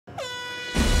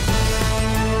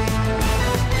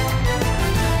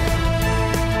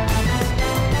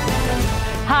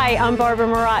Hi, I'm Barbara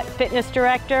Murat, Fitness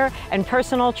Director and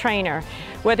Personal Trainer.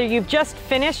 Whether you've just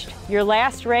finished your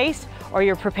last race or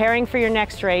you're preparing for your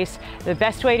next race, the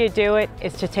best way to do it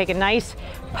is to take a nice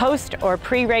post or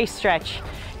pre-race stretch.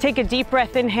 Take a deep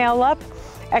breath, inhale up,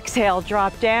 exhale,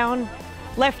 drop down,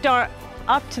 left arm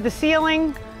up to the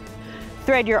ceiling,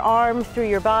 thread your arm through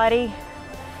your body,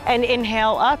 and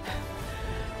inhale up.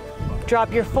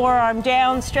 Drop your forearm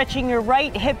down, stretching your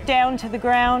right hip down to the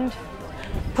ground.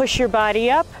 Push your body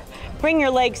up, bring your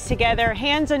legs together,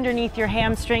 hands underneath your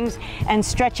hamstrings, and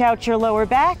stretch out your lower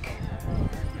back.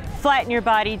 Flatten your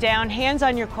body down, hands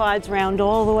on your quads, round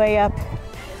all the way up.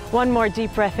 One more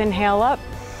deep breath, inhale up.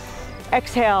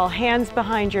 Exhale, hands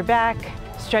behind your back,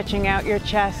 stretching out your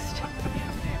chest,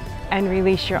 and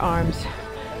release your arms.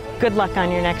 Good luck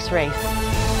on your next race.